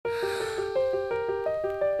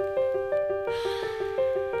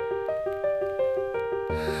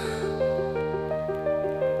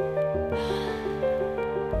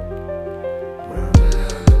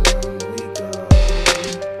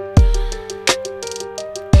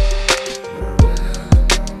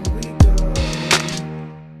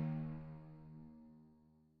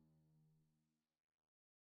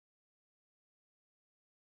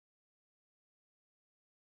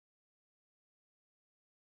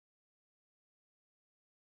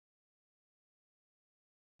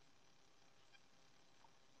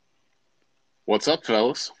What's up,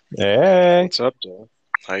 fellas? Hey, What's up, Dylan?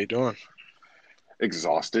 How you doing?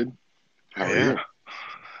 Exhausted? How are Yeah, you?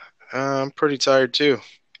 I'm pretty tired too.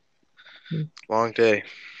 Long day,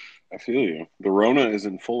 I feel you. The Rona is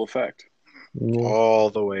in full effect, yeah. all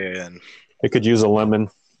the way in. It could use a lemon.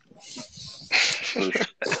 for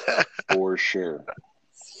for sure.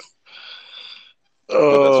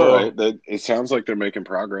 But that's all Oh, right. It sounds like they're making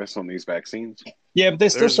progress on these vaccines. Yeah, but they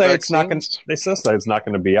still there's say it's not going. vaccines. They still say it's not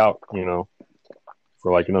going to be out.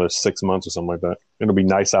 For like another 6 months or something like that. It'll be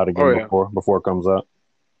nice out Oh again yeah, before it comes out.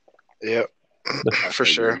 yep, I for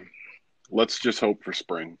sure. figured. Let's just hope for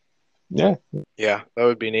spring. Yeah, Yeah, that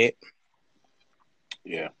would be neat.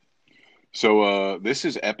 Yeah. So this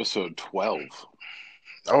is episode 12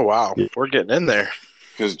 Oh wow, yeah. we're getting in there.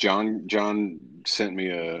 because John sent me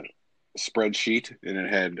a spreadsheet and it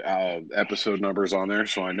had episode numbers on there,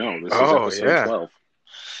 so I know this is Oh episode yeah, 12.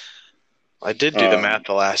 I did do the Um, math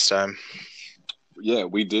the last time. Yeah,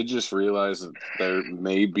 we did just realize that there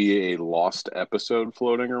may be a lost episode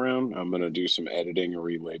floating around. I'm gonna do some editing or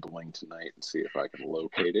relabeling tonight and see if I can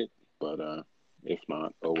locate it. But if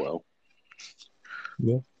not, oh well.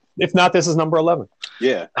 yeah. If not, this is number 11.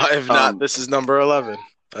 Yeah. If not, this is number 11.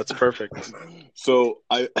 That's perfect. So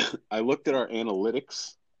I I looked at our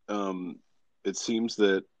analytics. Um, it seems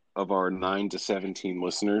that of our 9 to 17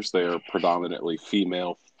 listeners, they are predominantly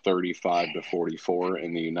female, 35 to 44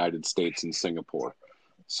 in the United States and Singapore.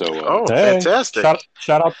 So Oh, Hey, fantastic.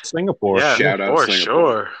 shout out to Singapore. Yeah, Yeah. shout out for Singapore.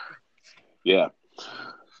 sure. Yeah.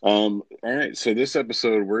 All right. So this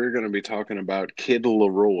episode, we're going to be talking about Kid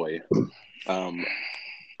Laroi. Um,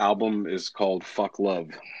 album is called "Fuck Love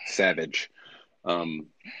Savage,"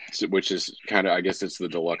 which is kind of, I guess, it's the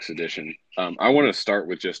deluxe edition. I want to start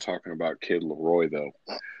with just talking about Kid Laroi, though.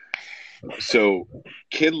 So,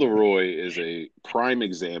 Kid Laroi is a prime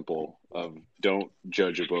example of don't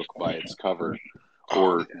judge a book by its cover Oh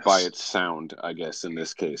or by yes. its sound, I guess, in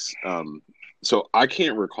this case. So I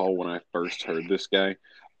can't recall when I first heard this guy.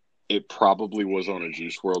 It probably was on a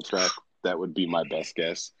Juice World track. That would be my best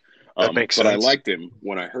guess. That makes But I sense. liked him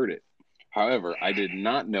when I heard it. However, I did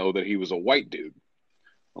not know that he was a white dude.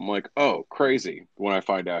 I'm like, oh, crazy when I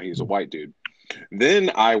find out he's a white dude.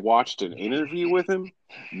 Then I watched an interview with him.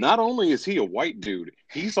 Not only is he a white dude,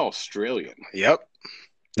 he's Australian. Yep.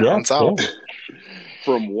 Yeah, Down south. yeah.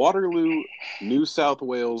 From Waterloo, New South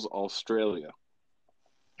Wales, Australia.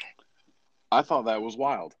 I thought that was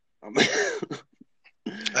wild. That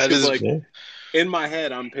Because, is like, Yeah. in my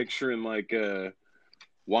head, I'm picturing, like,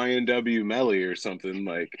 YNW Melly or something.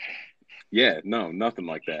 Like, yeah, no, nothing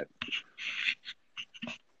like that.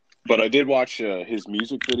 But I did watch his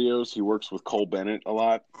music videos. He works with Cole Bennett a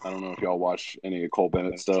lot. I don't know if y'all watch any of Cole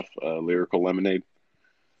Bennett stuff, Lyrical Lemonade.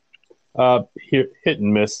 Hit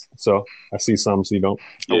and miss. So I see some, so you don't.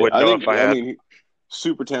 I Yeah, wouldn't know if I I had. mean,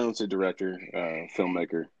 super talented director,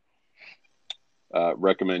 filmmaker.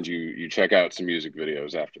 Recommend you check out some music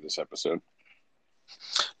videos after this episode.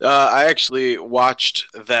 I actually watched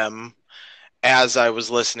them as I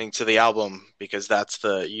was listening to the album because that's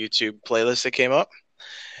the YouTube playlist that came up.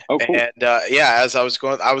 Oh, cool. And yeah, as I was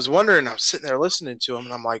going, I was wondering, I was sitting there listening to them,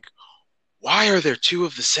 and I'm like, why are there two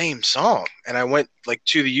of the same song? And I went like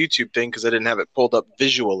to the YouTube thing because I didn't have it pulled up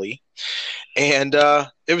visually, and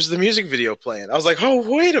it was the music video playing. I was like, oh,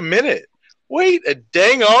 wait a minute, wait a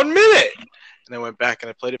dang on minute, and I went back and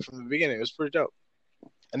I played it from the beginning. It was pretty dope,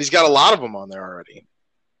 and he's got a lot of them on there already.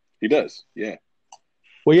 He does, yeah.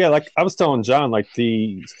 Well, yeah, like I was telling John, like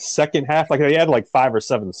the second half, like they had like 5 or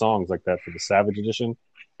 7 songs like that for the Savage edition,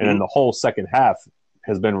 and then the whole second half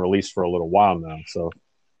has been released for a little while now. So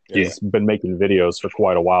Yeah. he's been making videos for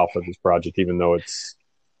quite a while for this project, even though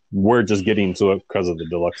we're just getting to it because of the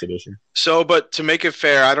deluxe edition. So, but to make it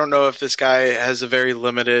fair, I don't know if this guy has a very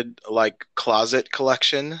limited like closet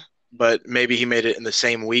collection, but maybe he made it in the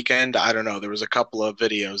same weekend. I don't know. There was a couple of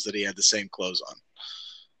videos that he had the same clothes on.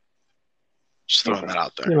 Just throwing that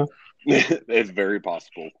out there. You know, It's very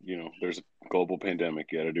possible. There's a global pandemic.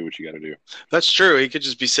 You got to do what you got to do. That's true. He could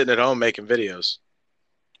just be sitting at home making videos.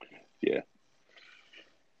 Yeah.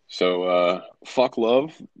 So, Fuck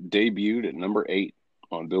Love debuted at number 8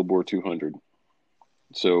 on Billboard 200.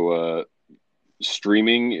 So,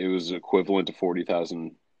 streaming, it was equivalent to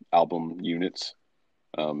 40,000 album units.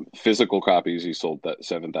 Physical copies, he sold that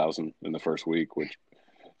 7,000 in the first week, which,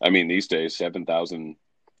 I mean, these days, 7,000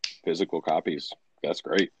 physical copies. That's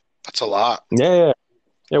great. That's a lot. yeah.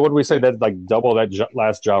 What did we say? That like double that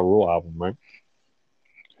last Ja Rule album, right?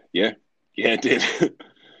 Yeah. Yeah, it did.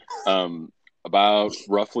 About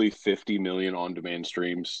roughly 50 million on-demand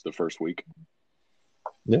streams the first week.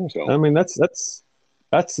 Yeah. So, I mean, that's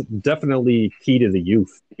That's definitely key to the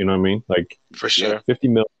youth. You know what I mean? Like For sure.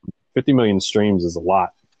 50 million streams is a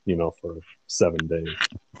lot, for 7 days.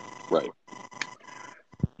 Right.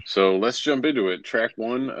 So let's jump into it. Track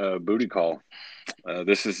 1, Booty Call.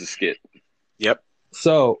 This is the skit. Yep.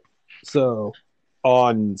 So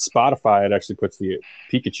on Spotify, it actually puts the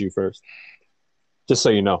Pikachu first. Just so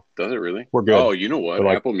you know. Does it really? We're good. Oh, you know what?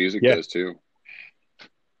 Like, Apple Music yeah. does too.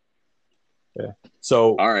 Yeah.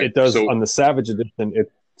 So all right. It does on the Savage edition.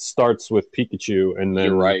 It starts with Pikachu, and then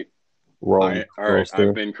you're right. All right.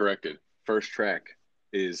 I've been corrected. First track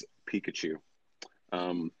is Pikachu.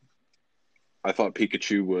 I thought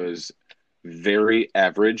Pikachu was very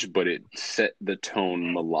average, but it set the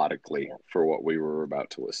tone melodically for what we were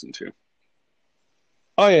about to listen to.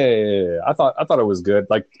 Oh yeah. I thought it was good.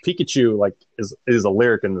 Like Pikachu, is a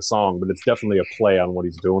lyric in the song, but it's definitely a play on what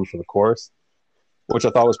he's doing for the chorus, which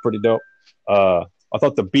I thought was pretty dope. I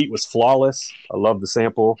thought the beat was flawless. I love the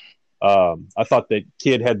sample. I thought that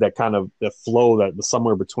Kid had that kind of the flow that was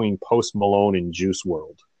somewhere between Post Malone and Juice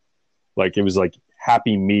WRLD. Like it was like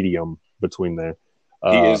happy medium between there.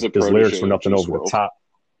 He is his lyrics were nothing over the top.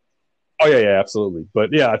 Oh yeah, absolutely.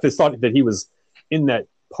 But yeah, I just thought that he was in that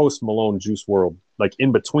Post Malone Juice WRLD, like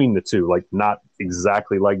in between the two, like not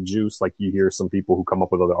exactly like Juice, like you hear some people who come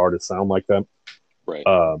up with other artists sound like that. Right.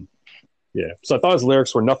 Yeah. So I thought his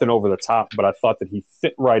lyrics were nothing over the top, but I thought that he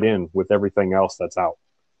fit right in with everything else that's out.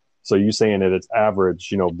 So you saying that it's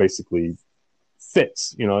average, basically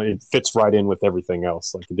fits, it fits right in with everything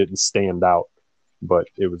else. Like it didn't stand out, but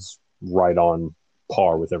it was right on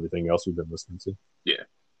par with everything else we've been listening to. Yeah.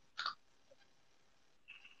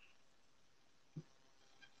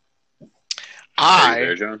 Are you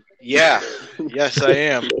there, John? Yeah. Yes, I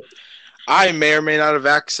am. I may or may not have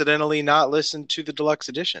accidentally not listened to the deluxe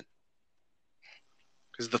edition.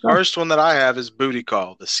 Because the first one that I have is Booty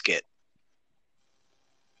Call, the skit.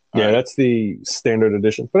 Yeah, that's the standard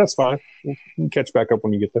edition, but that's fine. You can catch back up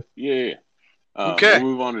when you get there. Yeah. Okay.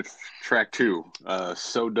 We'll move on to track 2,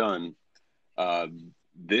 So Done.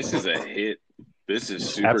 This is a hit. This is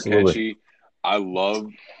super Absolutely. catchy. I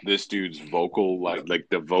love this dude's vocal, like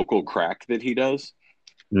the vocal crack that he does.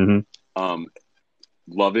 Mm-hmm.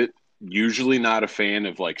 Love it. Usually not a fan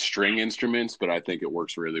of like string instruments, but I think it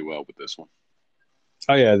works really well with this one.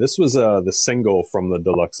 Oh yeah, this was the single from the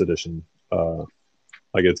deluxe edition.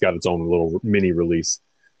 Like it's got its own little mini release.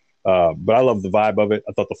 But I love the vibe of it.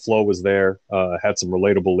 I thought the flow was there. Had some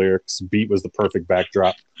relatable lyrics. Beat was the perfect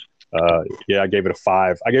backdrop. I gave it a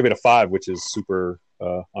 5. I gave it a 5, which is super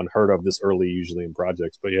unheard of this early usually in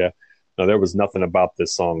projects. But yeah, no, there was nothing about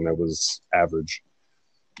this song that was average.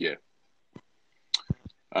 Yeah.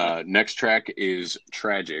 Next track is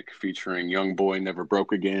Tragic, featuring Young Boy Never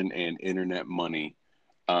Broke Again and Internet Money.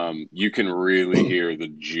 You can really hear the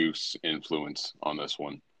Juice influence on this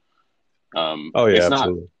one.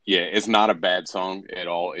 Absolutely. It's not a bad song at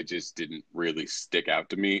all. It just didn't really stick out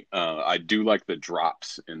to me. I do like the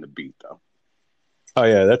drops in the beat, though. Oh,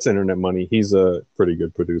 yeah, that's Internet Money. He's a pretty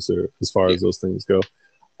good producer as far as those things go.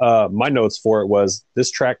 My notes for it was,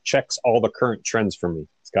 this track checks all the current trends for me.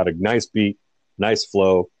 It's got a nice beat, nice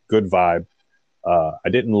flow, good vibe. I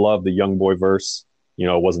didn't love the Young Boy verse.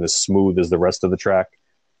 It wasn't as smooth as the rest of the track.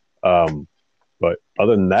 But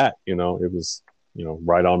other than that, it was,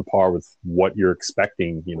 right on par with what you're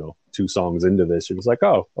expecting, 2 songs into this. You're just like,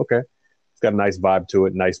 oh, okay. It's got a nice vibe to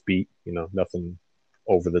it, nice beat, nothing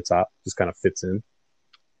over the top, just kind of fits in.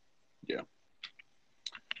 Yeah.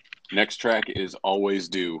 Next track is Always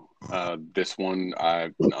Do. This one,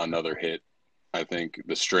 another hit. I think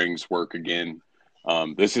the strings work again.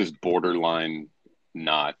 This is borderline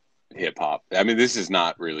not hip hop. I mean, this is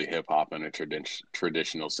not really hip hop in a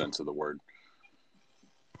traditional sense of the word.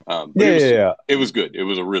 It was good. It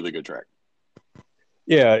was a really good track.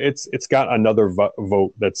 Yeah, it's got another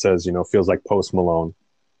vote that says, feels like Post Malone,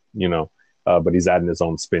 but he's adding his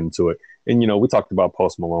own spin to it. And, we talked about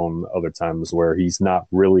Post Malone other times where he's not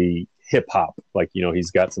really hip hop. Like,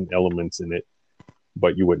 he's got some elements in it,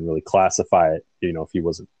 but you wouldn't really classify it, if he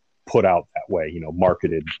wasn't put out that way,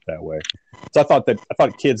 marketed that way. So I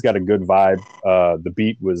thought Kid's got a good vibe. The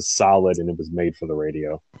beat was solid and it was made for the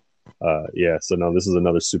radio. So no, this is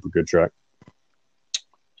another super good track.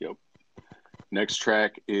 Yep. Next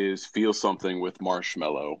track is Feel Something with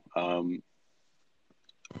Marshmello.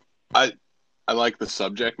 I like the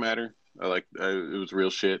subject matter. I like it was real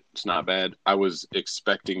shit. It's not bad. I was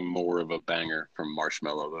expecting more of a banger from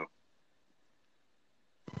Marshmello though.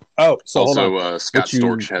 Oh, so also Scott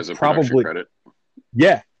Storch has a production credit.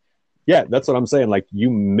 Yeah, that's what I'm saying. Like you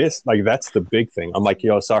missed, like that's the big thing. I'm like,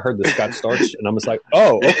 so I heard the Scott Storch, and I'm just like,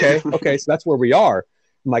 oh, okay, so that's where we are.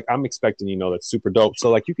 I'm expecting, that's super dope. So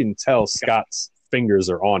like you can tell Scott's fingers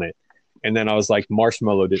are on it. And then I was like,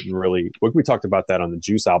 Marshmello didn't really. We talked about that on the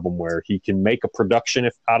Juice album, where he can make a production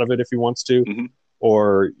out of it if he wants to,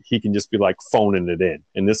 or he can just be like phoning it in.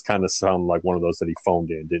 And this kind of sounded like one of those that he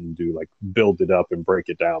phoned in, didn't do like build it up and break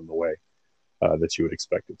it down the way that you would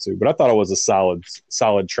expect it to. But I thought it was a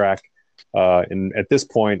solid track. And at this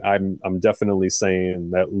point, I'm definitely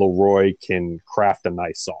saying that Leroy can craft a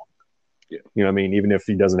nice song. Yeah. You know what I mean? Even if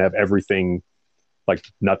he doesn't have everything, like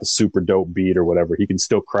not the super dope beat or whatever, he can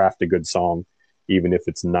still craft a good song, even if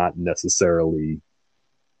it's not necessarily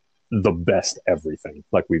the best everything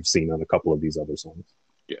like we've seen on a couple of these other songs.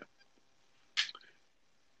 Yeah.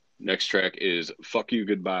 Next track is Fuck You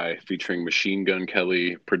Goodbye featuring Machine Gun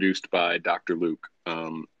Kelly, produced by Dr. Luke.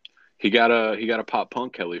 He got a pop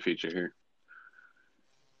punk Kelly feature here.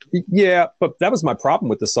 Yeah, but that was my problem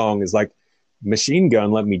with the song, is like Machine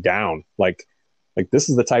Gun let me down. Like this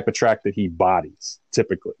is the type of track that he bodies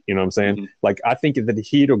typically. You know what I'm saying? Mm-hmm. Like I think that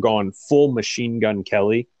he'd have gone full Machine Gun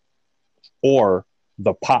Kelly or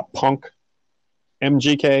the pop punk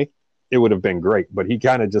MGK, it would have been great. But he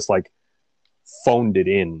kind of just like phoned it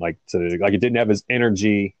in, like it didn't have his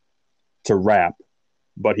energy to rap,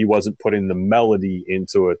 but he wasn't putting the melody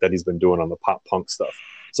into it that he's been doing on the pop punk stuff.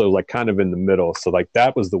 So like kind of in the middle. So like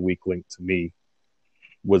that was the weak link to me,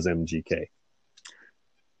 was MGK.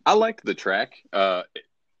 I like the track.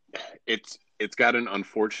 It's got an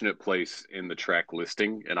unfortunate place in the track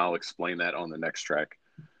listing, and I'll explain that on the next track,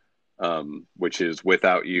 which is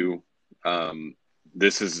Without You.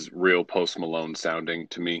 This is real Post Malone sounding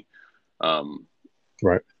to me.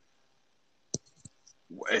 Right.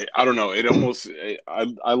 I don't know. It almost.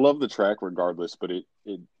 I love the track regardless, but it.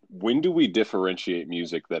 When do we differentiate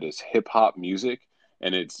music that is hip hop music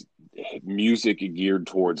and it's music geared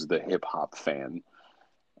towards the hip hop fan?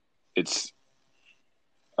 I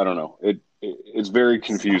don't know. It's very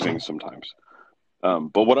confusing sometimes.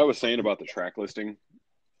 But what I was saying about the track listing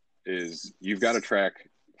is you've got a track,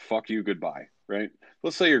 Fuck You Goodbye, right?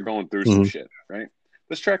 Let's say you're going through some shit, right?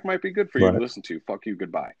 This track might be good for you to listen to, Fuck You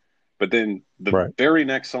Goodbye. But then the very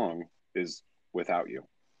next song is Without You.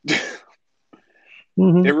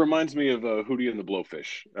 It reminds me of Hootie and the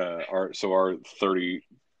Blowfish. Our 30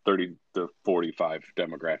 to 45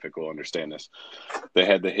 demographic will understand this. They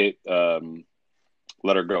had the hit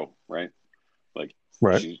Let Her Go, right? Like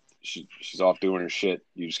she's off doing her shit.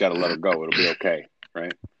 You just got to let her go. It'll be okay,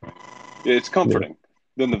 right? It's comforting. Yeah.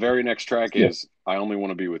 Then the very next track is I Only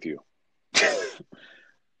Want to Be With You.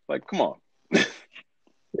 Like, come on.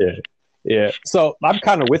 Yeah. So I'm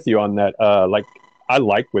kind of with you on that. Like I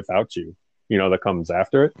like Without You, that comes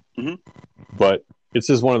after it. But it's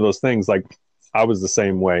just one of those things, like I was the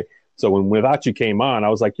same way. So when Without You came on, I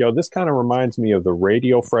was like, yo, this kind of reminds me of the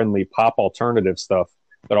radio-friendly pop alternative stuff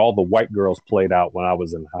that all the white girls played out when I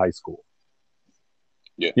was in high school.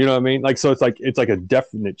 Yeah. You know what I mean? Like, so it's like a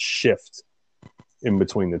definite shift in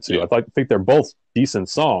between the two. Yeah. I think they're both decent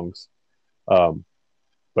songs.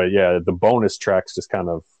 But yeah, the bonus tracks just kind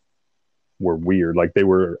of were weird. Like they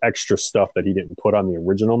were extra stuff that he didn't put on the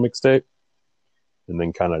original mixtape, and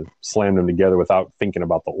then kind of slammed them together without thinking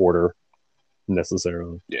about the order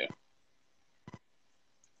necessarily. Yeah.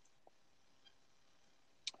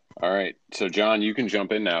 All right. So, John, you can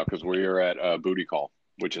jump in now because we are at Booty Call,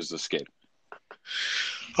 which is the skit.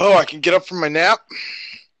 Oh, I can get up from my nap?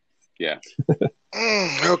 Yeah.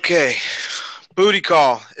 Okay. Booty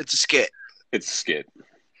Call. It's a skit. It's a skit.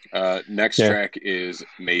 Next track is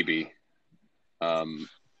Maybe.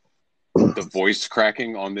 The voice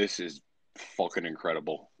cracking on this is fucking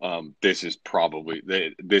incredible. This is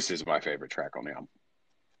my favorite track on the album,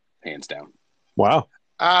 hands down. Wow.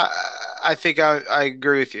 I think I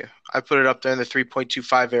agree with you. I put it up there in the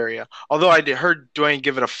 3.25 area. Although I heard Dwayne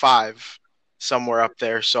give it a 5 somewhere up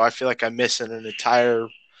there, so I feel like I'm missing an entire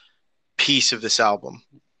piece of this album.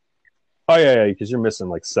 Oh yeah, because you're missing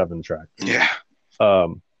like 7 tracks. Yeah.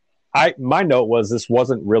 My note was this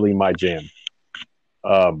wasn't really my jam.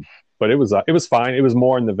 But it was fine. It was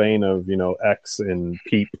more in the vein of, X and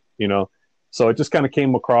Peep, So it just kind of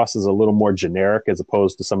came across as a little more generic as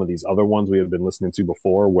opposed to some of these other ones we had been listening to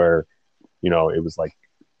before where, it was like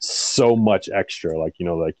so much extra, like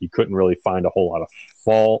you couldn't really find a whole lot of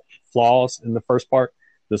flaws in the first part.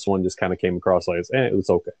 This one just kind of came across like, it was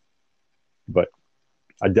okay. But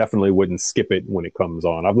I definitely wouldn't skip it when it comes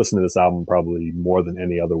on. I've listened to this album probably more than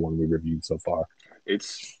any other one we reviewed so far.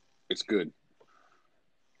 It's good.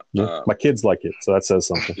 Yeah, my kids like it, so that says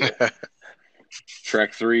something.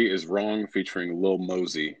 Track 3 is Wrong featuring Lil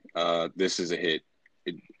Mosey. This is a hit.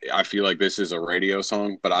 I feel like this is a radio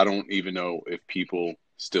song, but I don't even know if people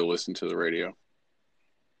still listen to the radio.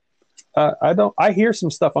 I don't. I hear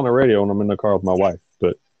some stuff on the radio when I'm in the car with my wife,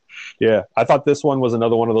 but yeah, I thought this one was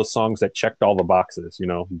another one of those songs that checked all the boxes. You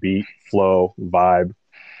know, beat, flow, vibe.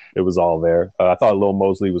 It was all there. I thought Lil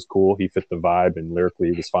Mosley was cool. He fit the vibe, and lyrically,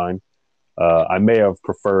 he was fine. I may have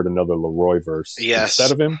preferred another Leroy verse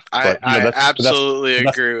instead of him. But, I absolutely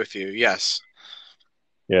agree with you. Yes.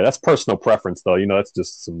 Yeah, that's personal preference, though. That's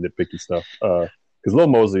just some nitpicky stuff. Because Lil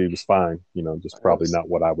Mosley was fine. Just probably not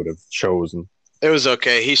what I would have chosen. It was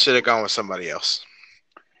okay. He should have gone with somebody else.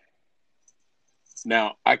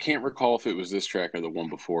 Now, I can't recall if it was this track or the one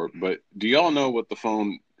before, but do y'all know what the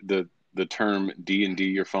term D&D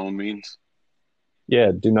your phone means?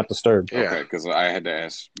 Yeah, do not disturb. Yeah. Okay, because I had to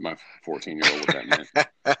ask my 14-year-old what that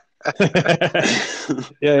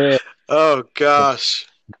meant. Yeah. Oh, gosh.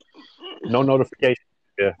 No notification.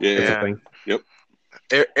 Yeah. It's a thing. Yep.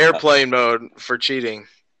 Airplane mode for cheating.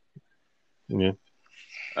 Yeah.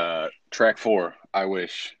 Track 4, I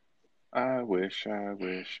wish. Y'all remember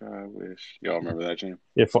that, Jam?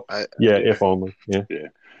 If only. Yeah.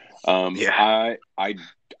 Yeah.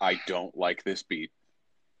 I don't like this beat,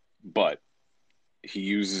 but he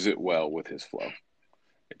uses it well with his flow.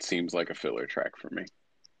 It seems like a filler track for me.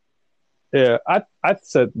 Yeah, I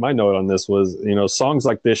said my note on this was, songs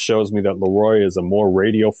like this shows me that Leroy is a more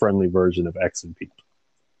radio-friendly version of X and P.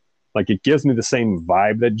 Like, it gives me the same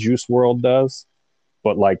vibe that Juice WRLD does,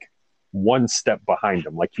 but like one step behind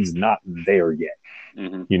him. Like, he's not there yet,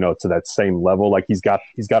 to that same level. Like, he's got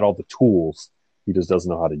all the tools. He just doesn't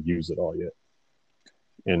know how to use it all yet.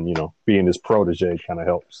 And, being his protege kind of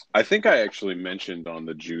helps. I think I actually mentioned on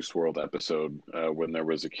the Juice WRLD episode when there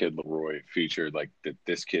was a Kid Leroy featured, like, that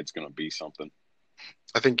this kid's going to be something.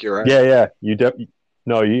 I think you're right. Yeah.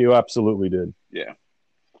 You absolutely did. Yeah.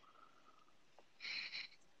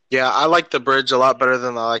 Yeah, I like the bridge a lot better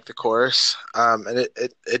than I like the chorus. And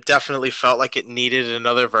it definitely felt like it needed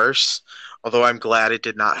another verse, although I'm glad it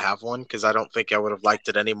did not have one because I don't think I would have liked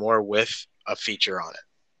it anymore with a feature on it.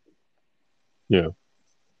 Yeah.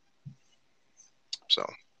 So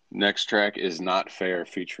next track is Not Fair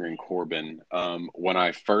featuring Corbin. When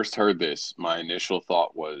I first heard this, my initial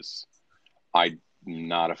thought was I'm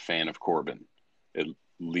not a fan of Corbin, at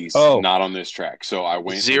least not on this track. So I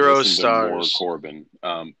went 0 stars. To more Corbin.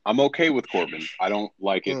 I'm okay with Corbin. I don't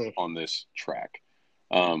like it on this track.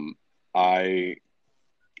 I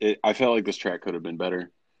felt like this track could have been better.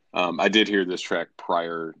 I did hear this track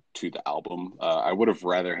prior to the album. I would have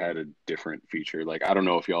rather had a different feature. Like, I don't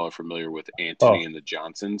know if y'all are familiar with Anthony and the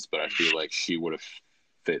Johnsons, but I feel like she would have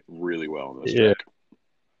fit really well in this track.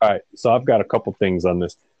 All right, so I've got a couple things on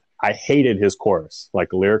this. I hated his chorus.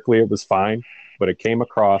 Like, lyrically, it was fine, but it came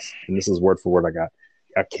across, and this is word for word I got,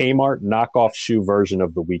 a Kmart knockoff shoe version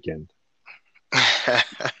of The Weeknd.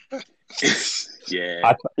 Yeah.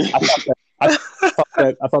 I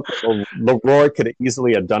thought that Leroy could have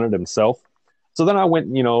easily have done it himself. So then I went,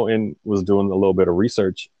 and was doing a little bit of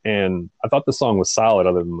research, and I thought the song was solid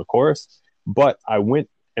other than the chorus. But I went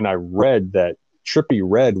and I read that Trippie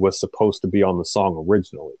Redd was supposed to be on the song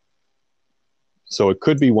originally. So it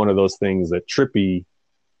could be one of those things that Trippie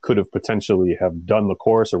could have potentially have done the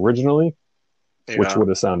chorus originally, which would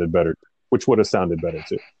have sounded better.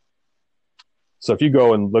 Too. So if you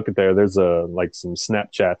go and look at there's some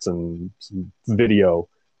Snapchats and some video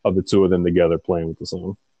of the two of them together playing with the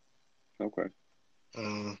song. Okay.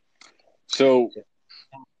 So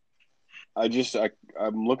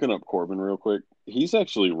I'm looking up Corbin real quick. He's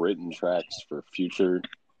actually written tracks for Future,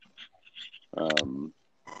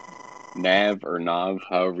 Nav,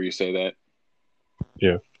 however you say that.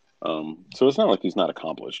 Yeah. So it's not like he's not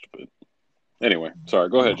accomplished, but anyway, sorry.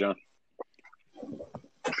 Go ahead, John.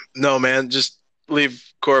 No, man, just leave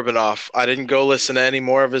Corbin off. I didn't go listen to any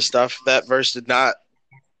more of his stuff. That verse did not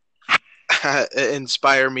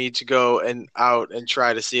inspire me to go out and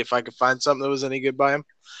try to see if I could find something that was any good by him.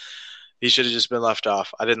 He should have just been left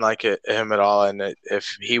off. I didn't like him at all, and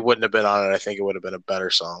if he wouldn't have been on it, I think it would have been a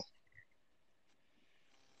better song.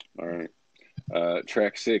 All right.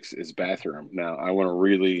 Track 6 is Bathroom. Now, I want to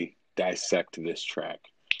really dissect this track.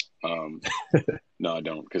 No, I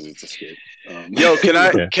don't, because it's a skit. Yo,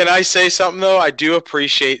 can I say something though? I do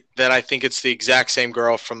appreciate that. I think it's the exact same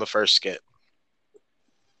girl from the first skit.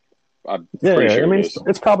 I'm pretty sure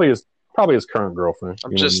it's probably his current girlfriend.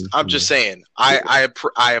 I'm just saying. I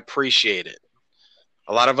appreciate it.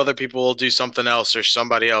 A lot of other people will do something else or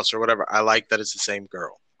somebody else or whatever. I like that it's the same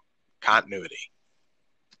girl. Continuity.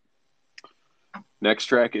 Next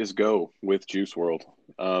track is Go with Juice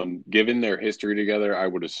WRLD. Given their history together, I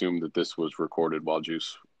would assume that this was recorded while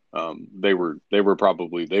Juice. They were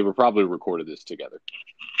probably recorded this together.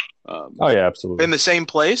 Oh yeah, absolutely. In the same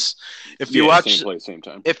place. If you Yeah, watch, same place, same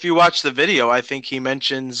time. if you watch the video, I think he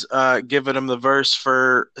mentions giving him the verse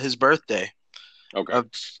for his birthday. Okay, Of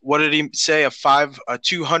what did he say? A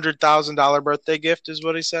 $200,000 birthday gift is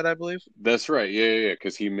what he said, I believe. that's right. Yeah.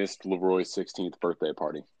 Because he missed Leroy's 16th birthday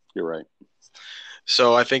party. You're right.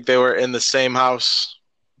 So I think they were in the same house,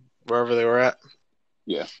 wherever they were at.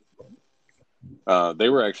 Yeah. They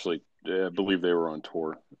were actually, I believe they were on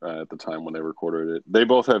tour at the time when they recorded it. They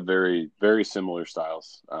both have very, very similar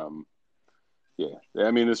styles. Yeah.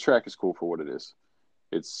 I mean, this track is cool for what it is.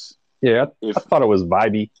 It's, Yeah, if, I thought it was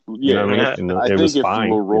vibey. You know what I mean? And I it think was if fine.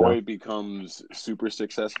 Leroy becomes super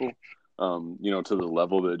successful, to the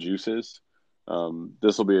level that Juice is,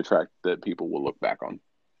 this will be a track that people will look back on.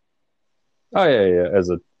 Oh yeah, as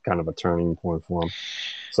a kind of a turning point for him.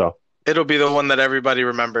 So it'll be the one that everybody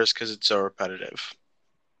remembers because it's so repetitive.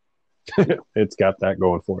 It's got that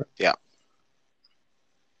going for it. Yeah.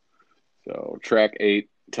 So track 8,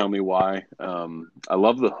 Tell Me Why. I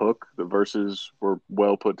love the hook. The verses were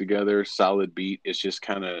well put together, solid beat. It's just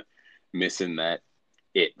kind of missing that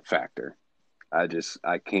it factor. I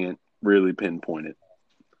can't really pinpoint it.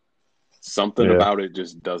 Something about it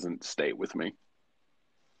just doesn't stay with me.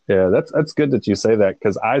 Yeah, that's good that you say that,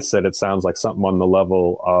 because I said it sounds like something on the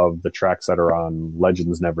level of the tracks that are on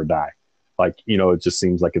Legends Never Die. Like, it just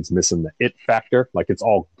seems like it's missing the it factor. Like, it's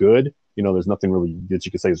all good. There's nothing really that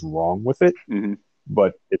you could say is wrong with it,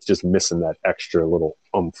 but it's just missing that extra little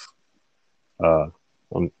oomph to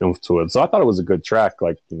it. So I thought it was a good track.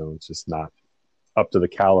 Like, it's just not up to the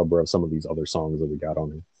caliber of some of these other songs that we got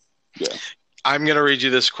on here. Yeah. I'm going to read you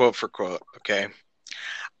this quote for quote, okay?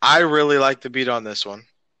 I really like the beat on this one.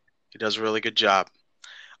 He does a really good job.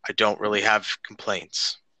 I don't really have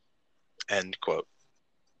complaints. End quote.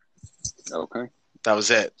 Okay. That was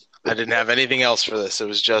it. I didn't have anything else for this. It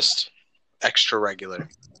was just extra regular.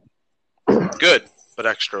 Good, but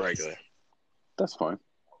extra regular. That's fine.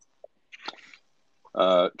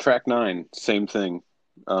 Track 9, same thing.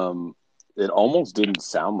 It almost didn't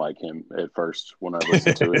sound like him at first when I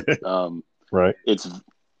listened to it. Right.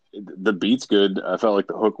 The beat's good. I felt like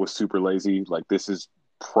the hook was super lazy. Like, this is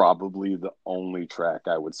probably the only track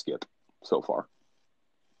I would skip so far.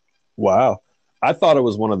 Wow. I thought it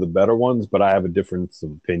was one of the better ones, but I have a difference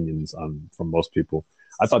of opinions from most people.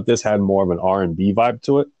 I thought this had more of an R&B vibe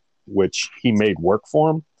to it, which he made work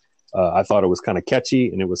for him. I thought it was kind of catchy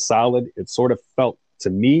and it was solid. It sort of felt to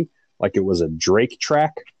me like it was a Drake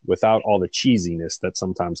track without all the cheesiness that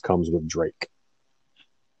sometimes comes with Drake.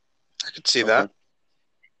 I could see that.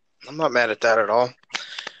 I'm not mad at that at all.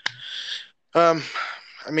 I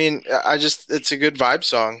mean, it's a good vibe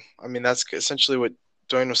song. I mean, that's essentially what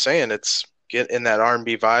Dwayne was saying. It's get in that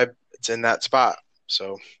R&B vibe. It's in that spot.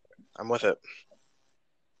 So I'm with it.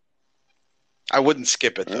 I wouldn't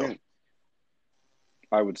skip it though.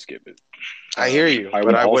 I would skip it. I hear you, I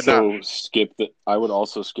would also skip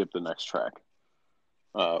the next track,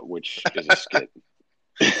 which is a skip.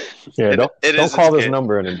 Yeah, don't call this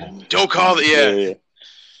number anymore. Don't call it.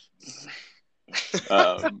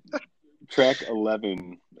 Yeah. Track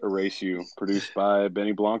 11, Erase You, produced by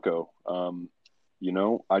Benny Blanco.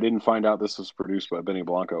 I didn't find out this was produced by Benny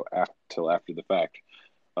Blanco till after the fact,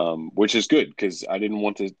 which is good because I didn't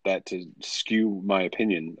want that to skew my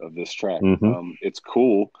opinion of this track. It's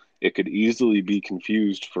cool. It could easily be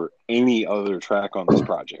confused for any other track on this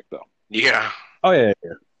project, though. Yeah. Oh yeah.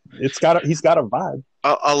 He's got a vibe.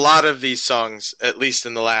 A lot of these songs, at least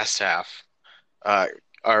in the last half, are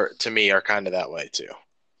kind of that way too.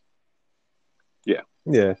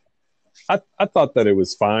 Yeah. I thought that it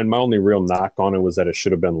was fine. My only real knock on it was that it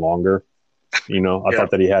should have been longer. I thought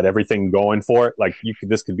that he had everything going for it. Like,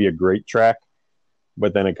 this could be a great track,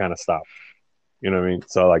 but then it kind of stopped. You know what I mean?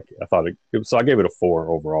 So like, I thought so I gave it a 4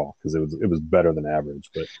 overall because it was better than average.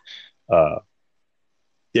 But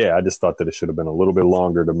yeah, I just thought that it should have been a little bit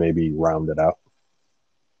longer to maybe round it out.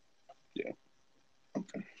 Yeah.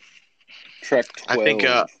 Track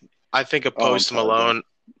 12. I think a Post Malone.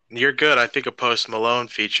 You're good. I think a Post Malone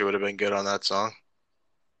feature would have been good on that song.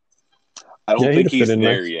 I don't think he's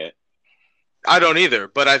there yet. I don't either,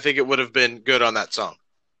 but I think it would have been good on that song.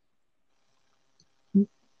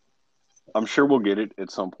 I'm sure we'll get it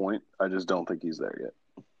at some point. I just don't think he's there yet.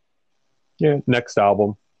 Yeah, next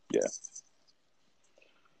album. Yeah.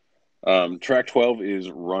 Track 12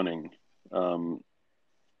 is Running.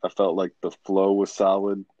 I felt like the flow was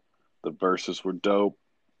solid. The verses were dope.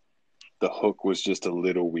 The hook was just a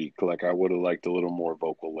little weak. Like, I would have liked a little more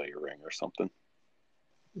vocal layering or something.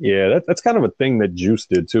 Yeah, that's kind of a thing that Juice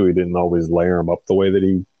did too. He didn't always layer them up the way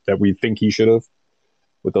that we think he should have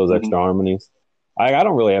with those extra harmonies. I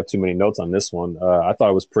don't really have too many notes on this one. I thought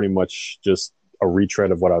it was pretty much just a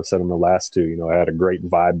retread of what I've said in the last two. You know, it had a great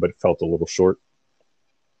vibe, but it felt a little short.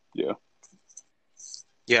 Yeah.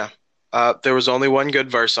 Yeah. There was only one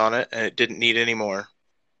good verse on it, and it didn't need any more.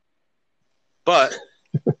 But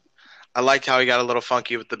I liked how he got a little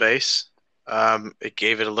funky with the bass. It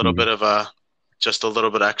gave it a little bit of just a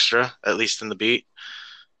little bit extra, at least in the beat.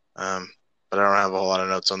 But I don't have a whole lot of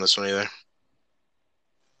notes on this one either.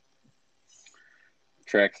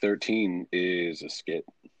 Track 13 is a skit.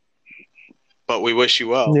 But we wish you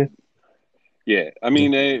well. Yeah. Yeah. I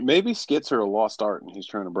mean, maybe skits are a lost art, and he's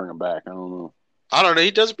trying to bring them back. I don't know. I don't know.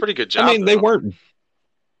 He does a pretty good job. I mean, they weren't.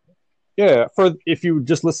 Yeah, if you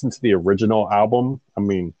just listen to the original album, I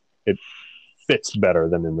mean, it fits better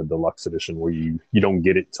than in the deluxe edition where you don't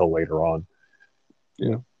get it till later on.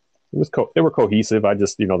 Yeah. You know, they were cohesive. I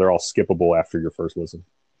just, they're all skippable after your first listen.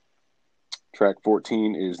 Track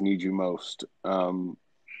 14 is Need You Most. I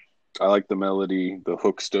like the melody. The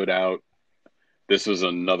hook stood out. This was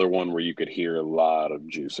another one where you could hear a lot of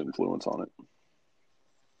Juice influence on it.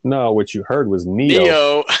 No, what you heard was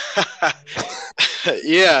Neo.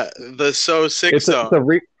 Yeah, the So Sick song.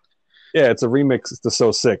 It's a remix to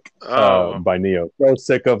So Sick by Neo. So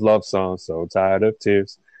sick of love songs, so tired of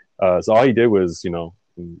tears. So all he did was,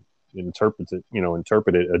 interpret it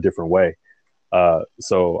a different way.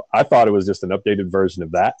 So I thought it was just an updated version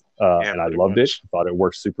of that, and I loved it. I thought it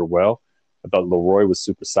worked super well. I thought Leroy was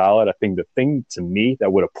super solid. I think the thing to me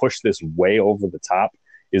that would have pushed this way over the top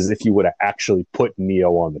is if you would have actually put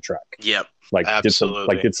Neo on the track. Yep, like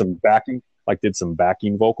absolutely. did some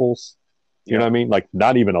backing vocals. You know what I mean? Like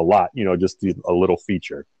not even a lot. Just a little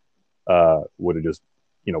feature would have just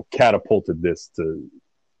catapulted this to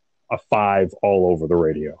a 5 all over the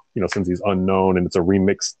radio. Since he's unknown and it's a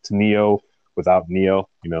remix to Neo without Neo,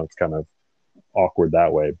 it's kind of awkward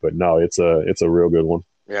that way. But no, it's a real good one.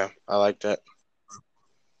 Yeah, I like that.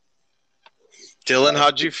 Dylan,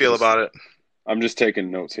 how'd you feel about it? I'm just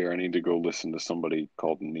taking notes here. I need to go listen to somebody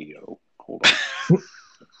called Neo. Hold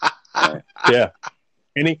on. Yeah.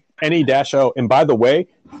 Any -O. And by the way,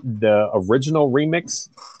 the original remix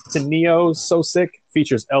to Neo's So Sick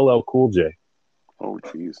features LL Cool J. Oh,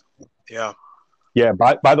 jeez. Yeah. Yeah.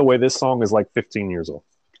 By the way, this song is like 15 years old.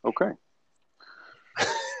 Okay.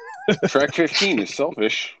 Track 15 is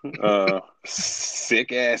Selfish.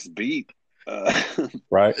 Sick ass beat.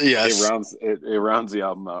 Right? Yes. It rounds the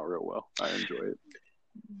album out real well. I enjoy it.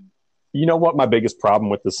 You know what my biggest problem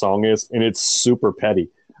with the song is, and it's super petty,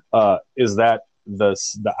 is that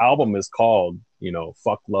the album is called,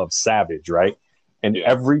 Fuck Love Savage, right? And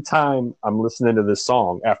every time I'm listening to this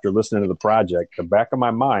song after listening to the project, the back of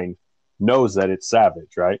my mind knows that it's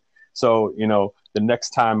Savage, right? So, the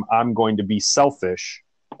next time I'm going to be selfish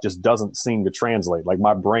just doesn't seem to translate. Like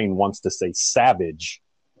my brain wants to say Savage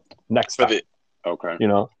next time. Okay.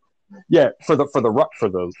 Yeah, for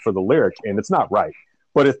the lyric, and it's not right.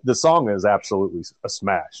 But the song is absolutely a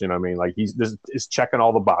smash. You know what I mean? Like he's checking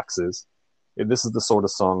all the boxes. This is the sort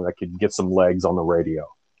of song that could get some legs on the radio.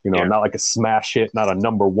 Not like a smash hit, not a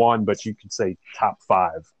number one, but you could say top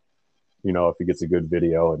 5. If he gets a good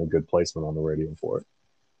video and a good placement on the radio for it.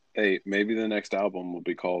 Hey, maybe the next album will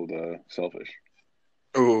be called Selfish.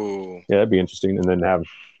 Ooh. Yeah, that'd be interesting. And then have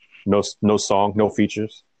no song, no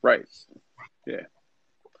features. Right. Yeah.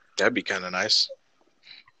 That'd be kind of nice.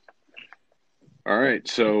 All right,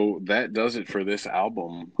 so that does it for this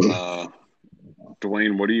album.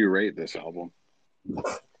 Dwayne, what do you rate this album?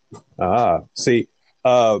 I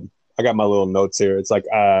got my little notes here. It's like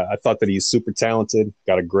I thought that he's super talented,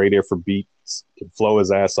 got a great ear for beats, can flow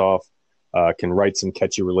his ass off, can write some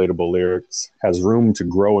catchy, relatable lyrics, has room to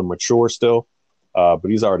grow and mature still, but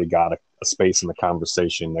he's already got a space in the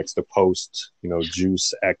conversation next to Post,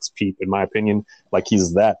 Juice, X, Peep, in my opinion. Like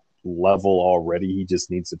he's that level already. He just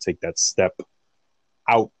needs to take that step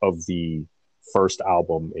out of the first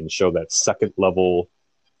album and show that second level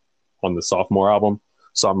on the sophomore album.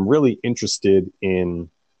 So I'm really interested in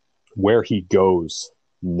where he goes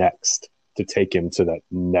next to take him to that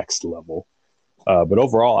next level. But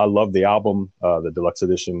overall, I love the album, the deluxe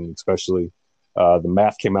edition, especially. The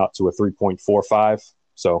math came out to a 3.45.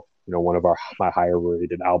 So, one of my higher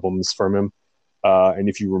rated albums from him. And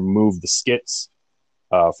if you remove the skits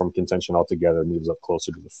from contention altogether, it moves up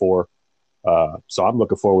closer to the 4. So I'm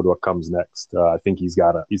looking forward to what comes next. I think he's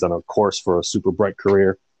on a course for a super bright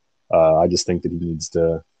career. I just think that he needs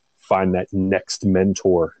to find that next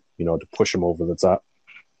mentor, to push him over the top.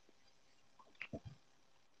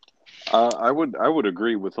 I would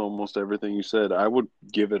agree with almost everything you said. I would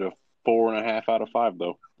give it a 4.5 out of 5,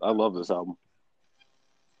 though. I love this album.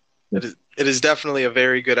 It is definitely a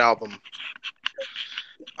very good album.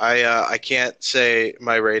 I can't say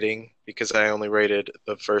my rating because I only rated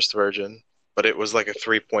the first version, but it was like a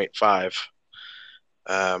 3.5.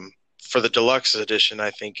 For the deluxe edition,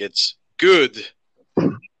 I think it's good.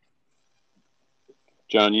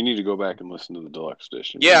 John, you need to go back and listen to the deluxe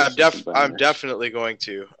edition. Yeah, There's some I'm bangers. definitely going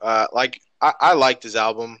to. I liked his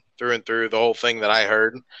album through and through, the whole thing that I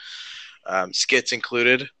heard, skits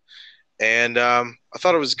included, and I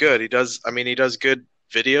thought it was good. He does good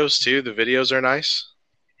videos too. The videos are nice,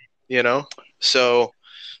 So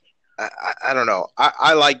I don't know.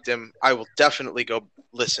 I liked him. I will definitely go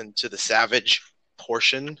listen to the Savage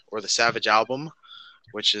portion or the Savage album,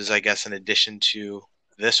 which is, I guess, an addition to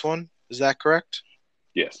this one. Is that correct?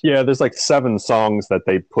 Yes. Yeah, there's like 7 songs that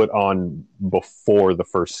they put on before the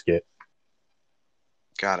first skit.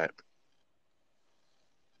 Got it.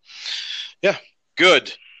 Yeah,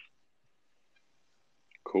 good.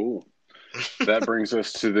 Cool. That brings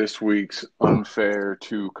us to this week's Unfair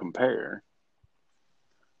to Compare.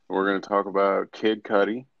 We're going to talk about Kid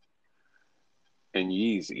Cudi and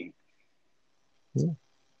Yeezy. Yeah.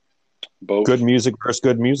 Both good music versus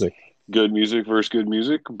good music. Good music versus good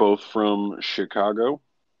music, both from Chicago.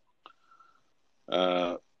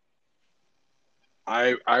 I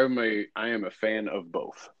am a fan of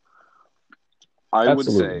both. I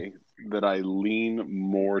Absolutely. would say that I lean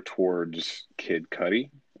more towards Kid Cudi,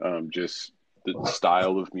 just the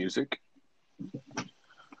style of music.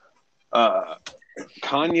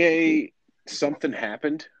 Kanye, something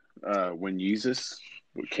happened when Yeezus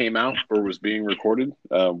came out or was being recorded.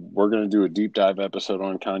 We're going to do a deep dive episode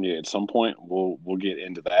on Kanye at some point. We'll get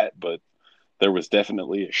into that, but there was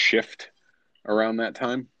definitely a shift around that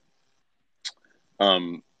time.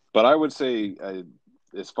 But I would say,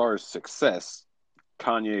 as far as success,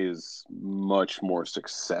 Kanye is much more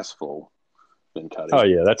successful than Cudi. Oh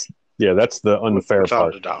yeah, that's the unfair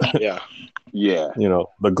part. Without a doubt. Yeah. Yeah.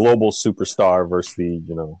 The global superstar versus the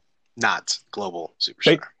not global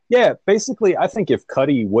superstar. Basically, I think if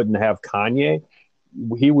Cudi wouldn't have Kanye,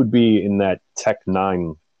 he would be in that Tech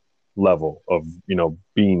 9 level of,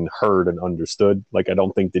 being heard and understood. Like, I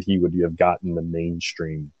don't think that he would have gotten the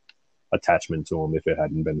mainstream attachment to him if it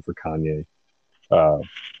hadn't been for Kanye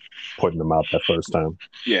putting him out that first time.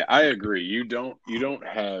 Yeah, I agree. You don't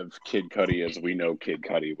have Kid Cudi as we know Kid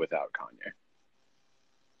Cudi without Kanye.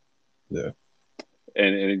 Yeah.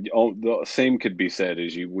 And the same could be said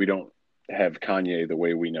as we don't have Kanye the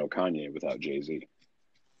way we know Kanye without Jay-Z.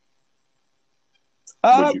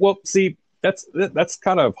 Well, see, that's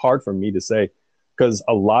kind of hard for me to say because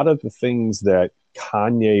a lot of the things that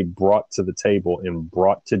Kanye brought to the table and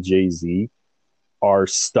brought to Jay-Z are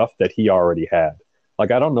stuff that he already had.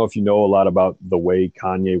 Like, I don't know if you know a lot about the way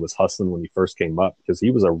Kanye was hustling when he first came up because he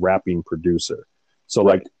was a rapping producer. So,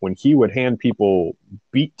 right. Like, when he would hand people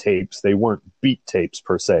beat tapes, they weren't beat tapes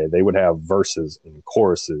per se. They would have verses and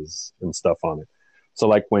choruses and stuff on it. So,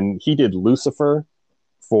 like, when he did Lucifer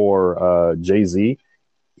for Jay-Z,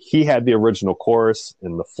 he had the original chorus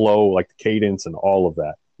and the flow, like the cadence and all of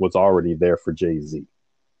that was already there for Jay-Z.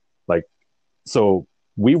 Like, so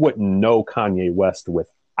we wouldn't know Kanye West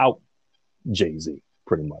without Jay-Z,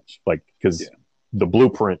 pretty much. Like, because the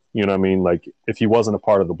blueprint, you know what I mean? Like, if he wasn't a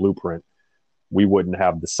part of the blueprint, we wouldn't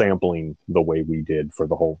have the sampling the way we did for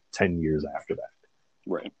the whole 10 years after that.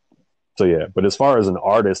 Right. So, yeah. But as far as an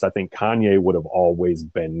artist, I think Kanye would have always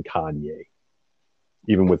been Kanye,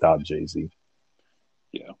 even without Jay-Z.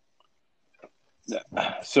 Yeah.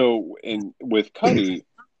 So, with Cudi,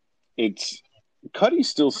 Cudi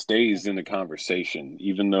still stays in the conversation,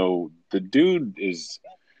 even though the dude is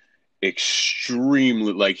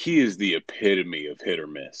extremely, like, he is the epitome of hit or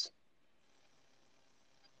miss.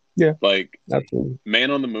 Yeah. Like, absolutely.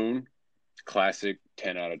 Man on the Moon, classic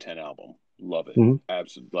 10 out of 10 album. Love it. Mm-hmm.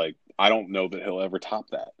 Absolutely. Like, I don't know that he'll ever top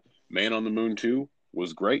that. Man on the Moon 2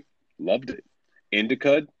 was great. Loved it.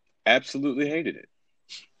 Indicud, absolutely hated it.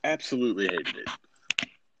 Absolutely hated it.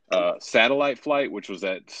 Satellite Flight, which was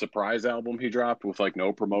that surprise album he dropped with like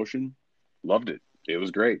no promotion, loved it. It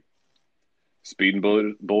was great. Speed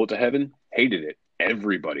and Bullet to Heaven, hated it.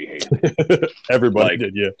 Everybody hated it. Everybody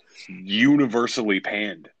did, yeah. Universally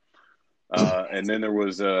panned. And then there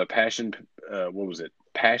was Passion. What was it?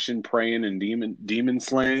 Passion Praying and Demon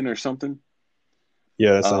Slaying or something.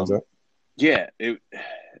 Yeah, that sounds right. Yeah,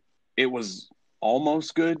 it was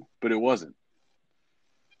almost good, but it wasn't.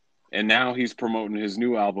 And now he's promoting his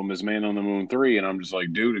new album as Man on the Moon 3, and I'm just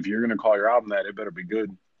like, dude, if you're going to call your album that, it better be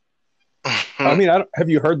good. I mean, have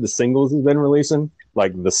you heard the singles he's been releasing?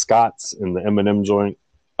 Like the Scots and the Eminem joint?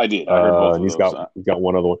 I did. I heard both of he's those. He's got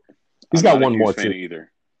one other one. He's got one more, too. Either.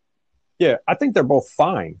 Yeah, I think they're both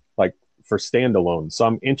fine. Like, for standalone. So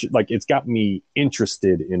I'm like, it's got me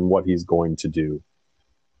interested in what he's going to do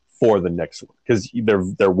for the next one, because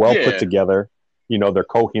they're well put together. You know, they're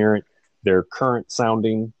coherent, they're current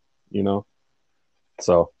sounding. You know,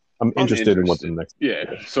 so I'm interested in what the next. Yeah.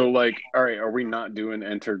 So, like, all right, are we not doing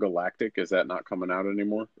Intergalactic? Is that not coming out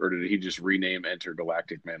anymore, or did he just rename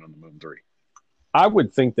Intergalactic Man on the Moon 3? I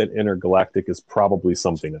would think that Intergalactic is probably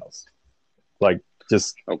something else. Like,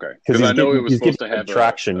 just okay, because I know it was supposed to have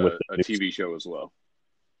traction with a TV show as well.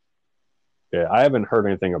 Yeah, I haven't heard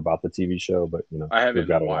anything about the TV show, but you know, I haven't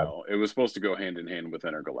in a while. It was supposed to go hand in hand with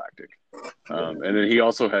Intergalactic, and then he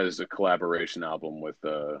also has a collaboration album with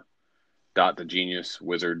Dot the Genius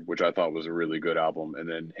Wizard, which I thought was a really good album, and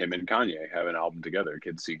then him and Kanye have an album together,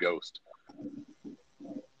 Kids See Ghost.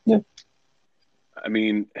 Yeah, I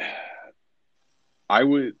mean, I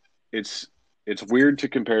would. It's weird to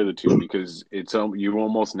compare the two because you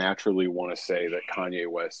almost naturally want to say that Kanye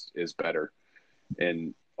West is better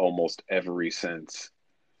in almost every sense,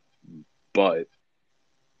 but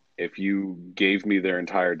if you gave me their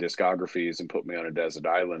entire discographies and put me on a desert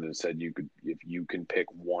island and said if you can pick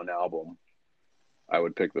one album, I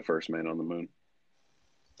would pick The First Man on the Moon.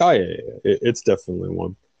 Oh yeah. It's definitely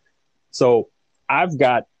one. So I've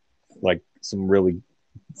got like some really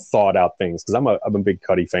thought out things, because I'm a big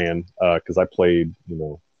Cudi fan, because I played, you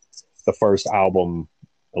know, the first album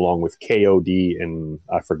along with KOD, and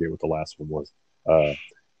I forget what the last one was,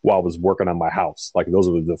 while I was working on my house. Like, those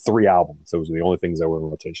were the 3 albums. Those were the only things that were in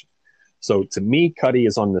rotation. So to me, Cudi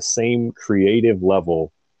is on the same creative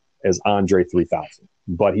level as Andre 3000,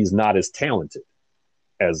 but he's not as talented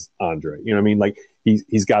as Andre. You know what I mean? Like,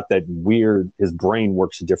 he's got that weird, his brain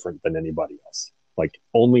works different than anybody else. Like,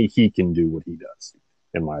 only he can do what he does,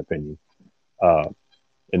 in my opinion.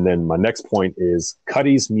 And then my next point is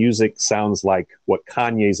Cudi's music sounds like what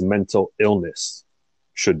Kanye's mental illness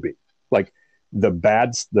should be. Like, the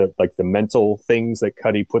mental things that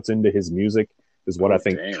Cudi puts into his music is what I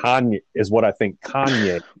think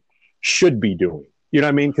Kanye should be doing. You know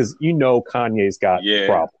what I mean? Because you know Kanye's got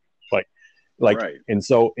problems. Like, right. And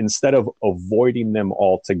so instead of avoiding them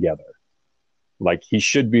altogether, like, he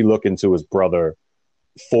should be looking to his brother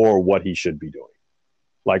for what he should be doing.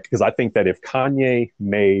 Like, because I think that if Kanye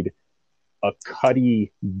made a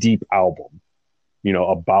Cudi deep album, you know,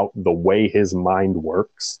 about the way his mind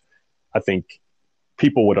works, I think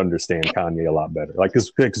people would understand Kanye a lot better. Like,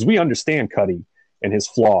 because we understand Cudi and his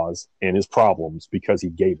flaws and his problems because he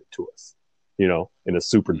gave it to us, you know, in a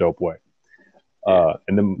super dope way.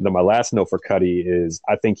 And then my last note for Cudi is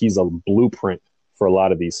I think he's a blueprint for a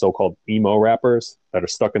lot of these so-called emo rappers that are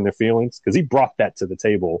stuck in their feelings, because he brought that to the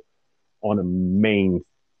table on a main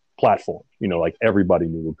platform. You know, like, everybody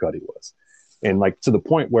knew who Cudi was. And like, to the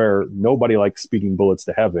point where nobody likes Speaking Bullets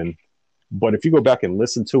to Heaven. But if you go back and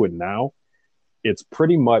listen to it now, it's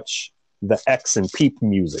pretty much the X and Peep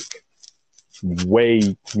music, way,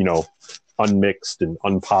 you know, unmixed and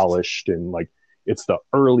unpolished, and like, it's the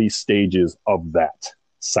early stages of that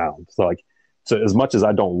sound. So like, so as much as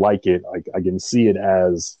I don't like it, I can see it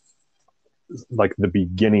as like the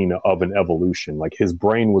beginning of an evolution. Like, his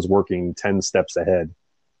brain was working 10 steps ahead,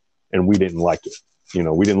 and we didn't like it. You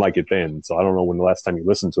know, we didn't like it then. So I don't know when the last time you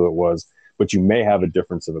listened to it was, but you may have a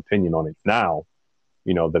difference of opinion on it now.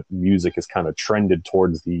 You know, that music has kind of trended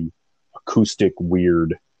towards the acoustic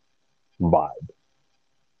weird vibe.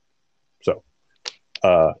 So,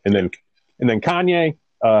 and then Kanye,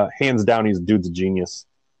 hands down, dude's a genius.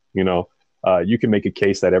 You know, you can make a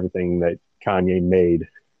case that everything that Kanye made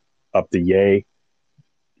up to Ye,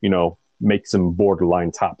 you know, makes him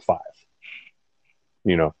borderline top 5.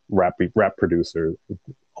 You know, rap producer,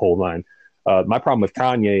 whole line. My problem with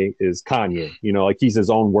Kanye is Kanye. You know, like, he's his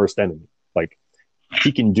own worst enemy. Like,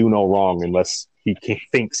 he can do no wrong unless he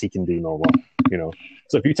thinks he can do no wrong. You know,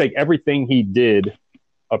 so if you take everything he did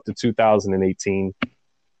up to 2018,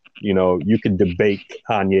 you know, you could debate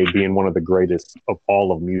Kanye being one of the greatest of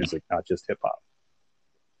all of music, not just hip hop.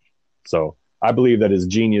 So I believe that his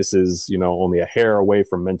genius is, you know, only a hair away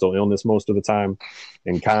from mental illness most of the time.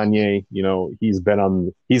 And Kanye, you know, he's been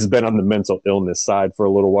on the mental illness side for a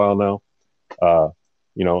little while now.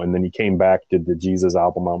 You know, and then he came back, did the Jesus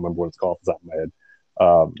album. I don't remember what it's called off the top of my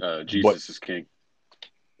head. Jesus is King.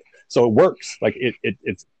 So it works. Like,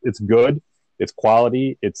 it's good. It's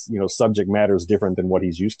quality. It's, you know, subject matter is different than what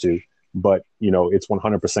he's used to, but, you know, it's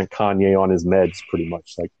 100% Kanye on his meds, pretty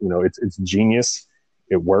much. Like, you know, it's genius.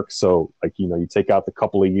 It works. So, like, you know, you take out the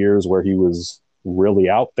couple of years where he was really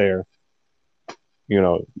out there, you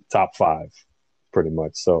know, top 5, pretty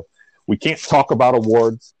much. So we can't talk about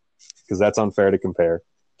awards because that's unfair to compare.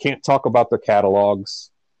 Can't talk about their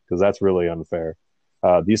catalogs because that's really unfair.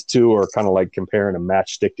 These two are kind of like comparing a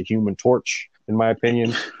matchstick to Human Torch, in my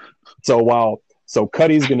opinion. So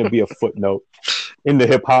Cuddy's going to be a footnote in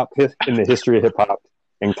the history of hip hop,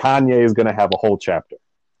 and Kanye is going to have a whole chapter.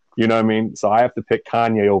 You know what I mean? So I have to pick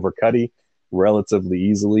Kanye over Cuddy relatively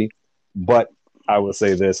easily. But I will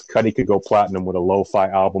say this: Cuddy could go platinum with a lo-fi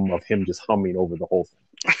album of him just humming over the whole thing.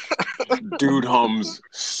 Dude hums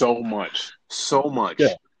so much.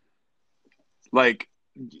 Yeah. Like,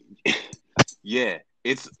 yeah,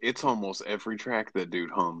 it's almost every track that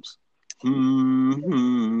dude hums.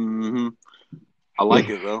 I like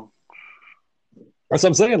it though. That's what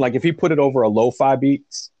I'm saying. Like if he put it over a lo-fi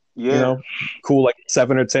beats, Yeah. you know, cool, like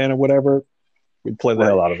 7 or 10 or whatever, we'd play the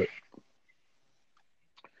hell out of it.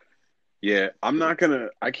 Yeah,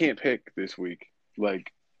 I can't pick this week.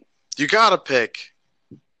 Like, You gotta pick.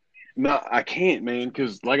 no, I can't, man,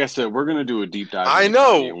 because like I said, we're gonna do a deep dive. I into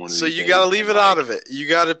Kanye know. one of So these you days, gotta leave and, it out of it. You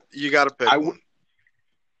gotta pick.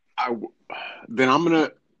 Then I'm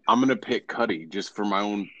gonna pick Cuddy just for my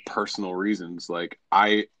own personal reasons. Like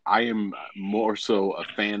I am more so a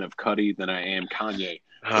fan of Cuddy than I am Kanye,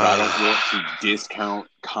 but I don't want to discount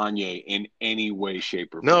Kanye in any way,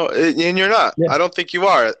 shape, or form. No, and you're not. Yeah. I don't think you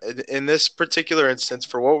are. In this particular instance,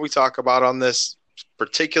 for what we talk about on this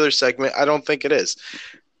particular segment, I don't think it is.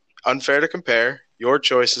 Unfair to compare. Your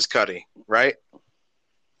choice is Cuddy, right?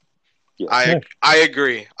 Yeah. I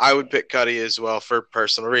agree. I would pick Cuddy as well for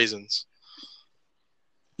personal reasons.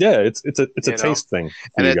 Yeah, it's a You know? taste thing for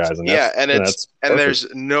And you it's- guys, yeah, and that's perfect.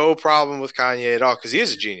 there's no problem with Kanye at all because he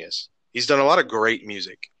is a genius. He's done a lot of great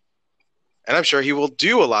music, and I'm sure he will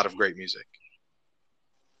do a lot of great music.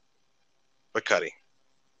 But Cuddy,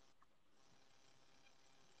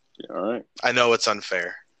 Yeah, all right. I know it's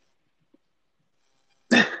unfair.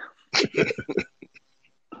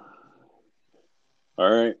 All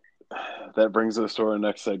right. That brings us to our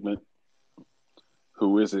next segment.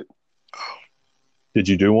 Who is it? Did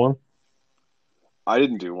you do one? I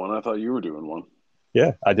didn't do one. I thought you were doing one.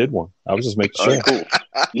 Yeah, I did one. I was just making All sure. right, cool.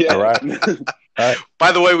 Yeah. All right.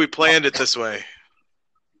 By the way, we planned it this way.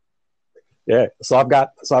 Yeah, so I've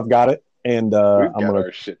got it, and We've I'm got gonna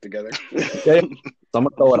our shit together. so I'm gonna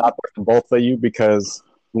throw it out there for both of you because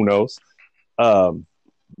who knows?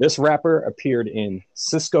 This rapper appeared in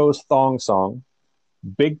Cisco's Thong Song,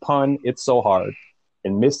 Big Pun, It's So Hard,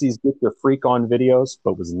 and Misty's Get Your Freak On videos,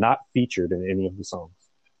 but was not featured in any of the songs.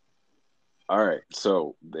 All right.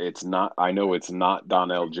 So it's not, I know it's not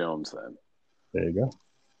Donnell Jones then. There you go.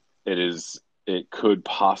 It could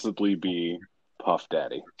possibly be Puff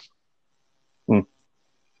Daddy.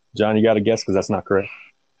 John, you got to guess because that's not correct.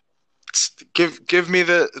 Give me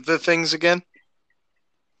the things again.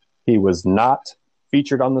 He was not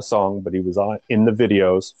featured on the song, but he was in the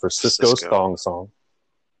videos for Cisco's Cisco. Thong Song,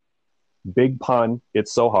 Big Pun,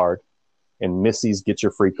 It's So Hard, and Missy's Get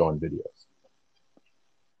Your Freak On videos.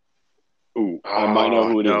 Ooh, I might know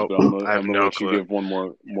who it is, no, but I'm I have gonna no let you clue. give one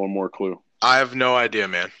more clue. I have no idea,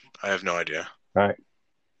 man. I have no idea. All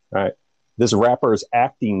right. This rapper's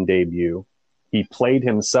acting debut, he played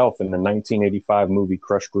himself in the 1985 movie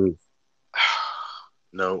Crush Groove.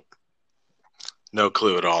 No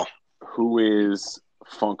clue at all. Who is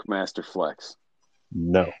Funk Master Flex?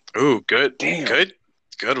 No. Ooh, good. Damn.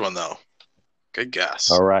 Good one though. Good guess.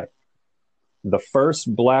 All right. The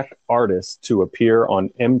first black artist to appear on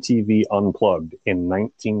MTV Unplugged in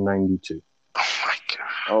 1992. Oh my god.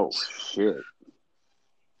 Oh shit!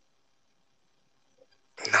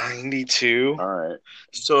 92. All right,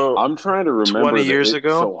 So I'm trying to remember 20 the years It's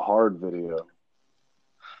ago? So Hard video.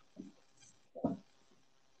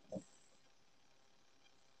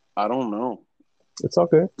 I don't know, It's all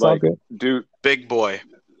good. It's all good. dude. Big boy.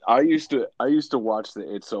 I used to watch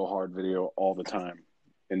the It's So Hard video all the time,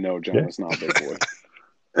 and no, John, Yeah. it's not Big Boy.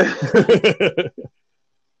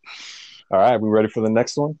 All right, we ready for the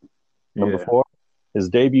next one? Number Yeah. 4. His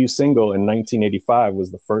debut single in 1985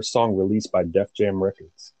 was the first song released by Def Jam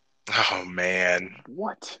Records. Oh man.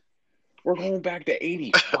 What? We're going back to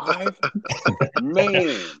 '85,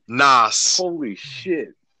 man. Nas. Holy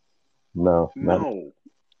shit! No. No.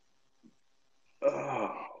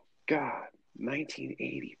 Oh God,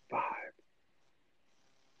 1985.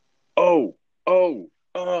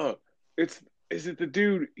 Is it the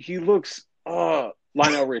dude? He looks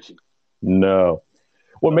Lionel Richie. No.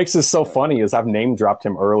 What makes this so funny is I've name dropped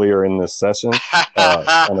him earlier in this session on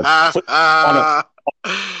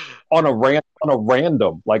a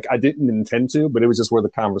random. Like I didn't intend to, but it was just where the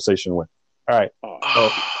conversation went. All right.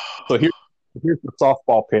 So here's the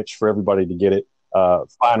softball pitch for everybody to get it.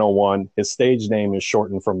 Final one. His stage name is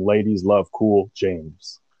shortened from Ladies Love Cool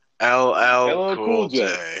James. LL LL Cool Cool J.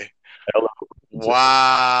 J.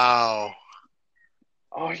 Wow.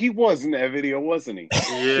 Oh, he was in that video, wasn't he?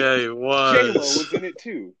 Yeah, he J-Lo was. was in it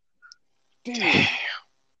too. Damn.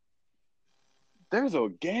 There's a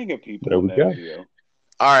gang of people There in we that go. video.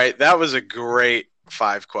 All right, that was a great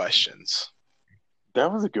 5 questions.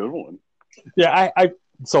 That was a good one. Yeah,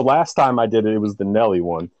 so last time I did it, it was the Nelly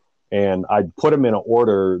one, and I put them in an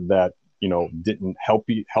order that didn't help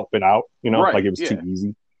it out. Right, like it was too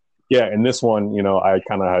easy. Yeah, and this one, I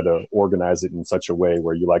kind of had to organize it in such a way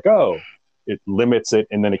where you're like, oh, it limits it,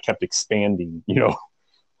 and then it kept expanding.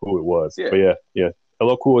 Who it was. Yeah. But yeah.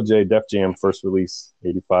 LL Cool J, Def Jam, first release,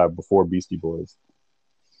 85, before Beastie Boys.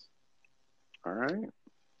 All right.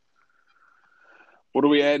 What are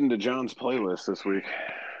we adding to John's playlist this week?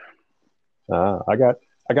 I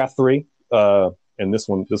got 3, and this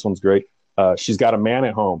one's great. She's Got a Man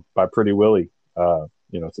at Home by Pretty Willie.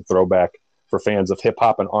 It's a throwback for fans of hip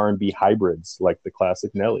hop and R&B hybrids like the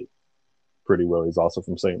classic Nelly. Pretty Willie is also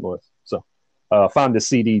from St. Louis. So found a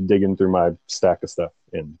CD digging through my stack of stuff,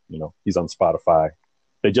 and he's on Spotify.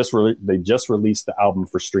 They just released the album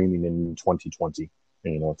for streaming in 2020,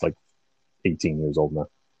 and it's like 18 years old now.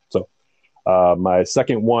 So my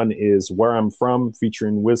second one is Where I'm From,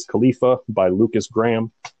 featuring Wiz Khalifa by Lucas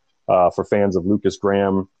Graham. For fans of Lucas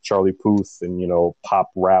Graham, Charlie Puth, and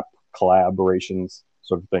pop rap collaborations,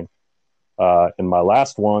 sort of thing. And my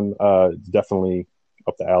last one, definitely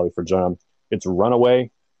up the alley for John. It's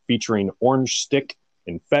Runaway, featuring Orange Stick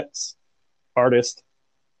and Fets, artist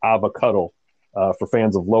Avocado. For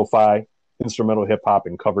fans of lo-fi, instrumental hip-hop,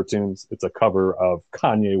 and cover tunes. It's a cover of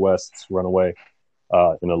Kanye West's Runaway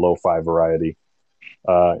in a lo-fi variety.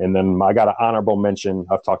 And then I got an honorable mention.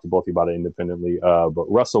 I've talked to both of you about it independently, but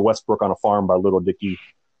Russell Westbrook on a Farm by Lil Dicky.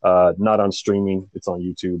 Not on streaming. It's on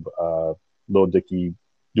YouTube. Lil Dicky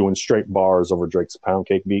doing straight bars over Drake's Pound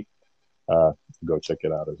Cake beat. Go check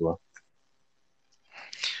it out as well.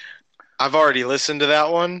 I've already listened to that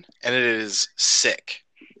one, and it is sick.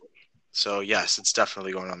 So, yes, it's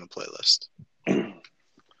definitely going on the playlist.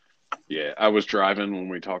 Yeah, I was driving when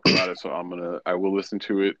we talked about it, so I will listen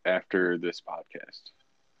to it after this podcast.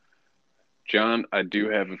 John, I do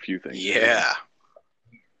have a few things. Yeah.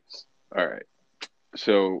 All right.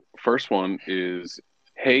 So, first one is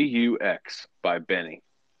Hey You X by Benny.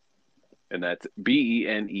 And that's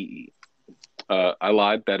Benee. I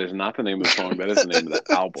lied. That is not the name of the song. That is the name of the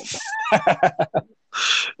album.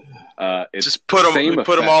 It's just put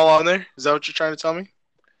them all on there. Is that what you're trying to tell me?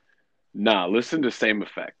 Nah, listen to Same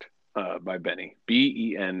Effect by Benny.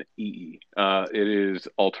 Benee. It is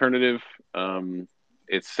alternative.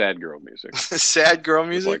 It's sad girl music. Sad girl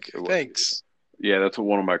music? Thanks. Yeah, that's what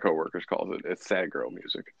one of my coworkers calls it. It's sad girl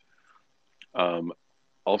music.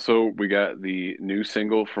 Also, we got the new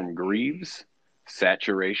single from Greaves,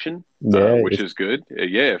 Saturation, which is good.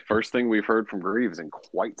 Yeah, first thing we've heard from Greaves in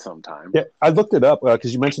quite some time. Yeah, I looked it up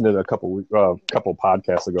because you mentioned it a couple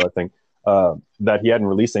podcasts ago, I think, that he hadn't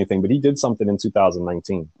released anything, but he did something in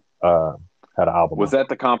 2019. Had an album. Was that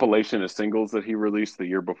the compilation of singles that he released the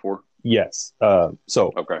year before? Yes.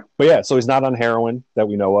 Okay. But yeah, so he's not on heroin that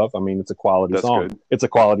we know of. I mean, it's a quality song. Good. It's a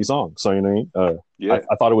quality song. So, you know what I mean? Yeah.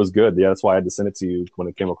 I thought it was good. Yeah, that's why I had to send it to you when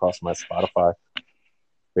it came across my Spotify.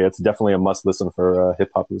 But yeah, it's definitely a must listen for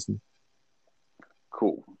hip hop listening.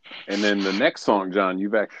 Cool. And then the next song, John,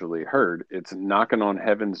 you've actually heard. It's Knocking on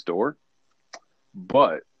Heaven's Door.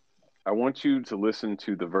 But I want you to listen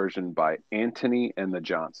to the version by Antony and the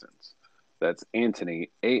Johnsons. That's Antony,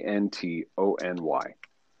 Antony.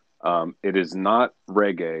 It is not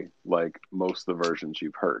reggae like most of the versions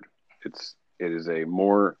you've heard. It is a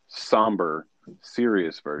more somber,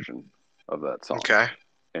 serious version of that song. Okay.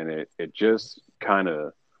 And it just kind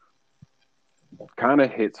of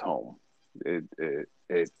hits home.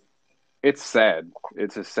 It's sad.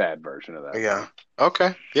 It's a sad version of that. Yeah.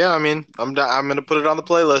 Okay. Yeah. I mean, I'm gonna put it on the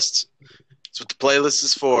playlist. That's what the playlist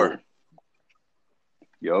is for.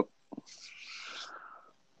 Yup.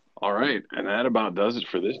 All right, and that about does it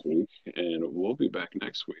for this week, and we'll be back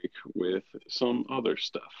next week with some other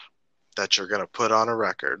stuff that you're gonna put on a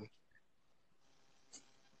record.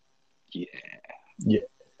 Yeah. Yeah.